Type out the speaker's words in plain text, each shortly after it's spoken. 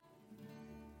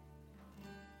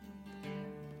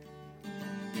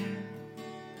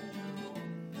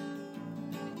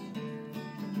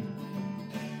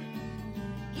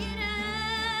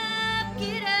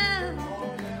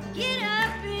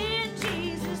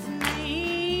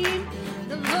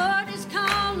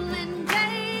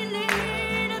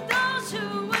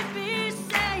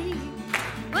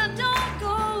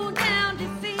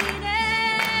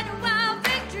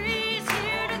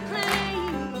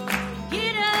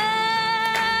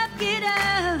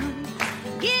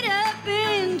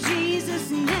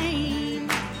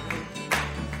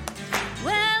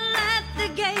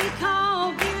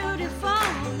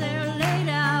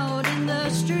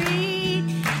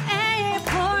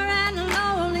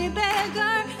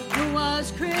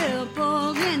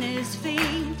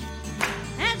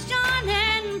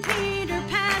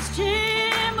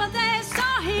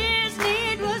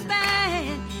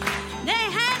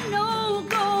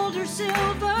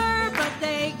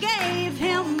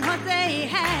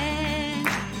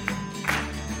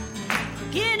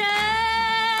Get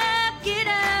up, get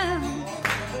up,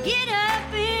 get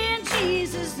up in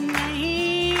Jesus'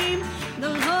 name. The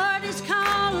Lord is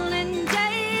calling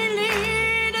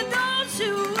daily to those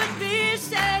who would be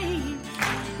saved.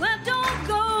 Well, don't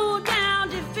go down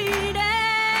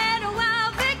defeated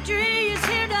while victory is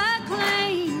here to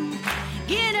claim.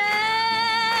 Get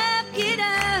up,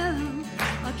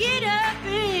 get up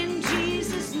in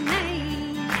Jesus'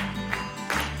 name.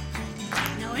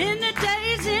 Now in the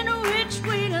days in which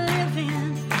we live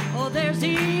in, oh, there's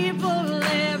evil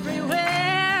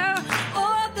everywhere.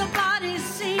 Oh, the body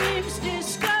seems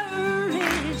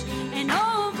discouraged and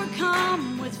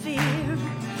overcome with fear.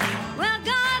 Well,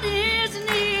 God is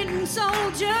needing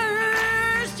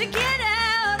soldiers to get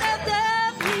out of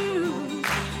the pew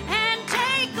and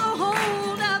take a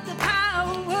hold of the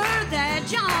power that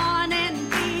John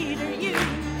and Peter used.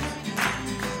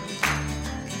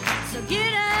 So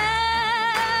get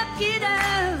up, get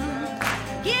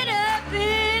up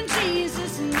in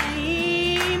Jesus'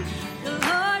 name. The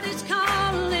Lord is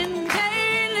calling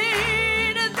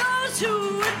daily to those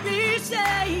who would be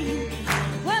saved.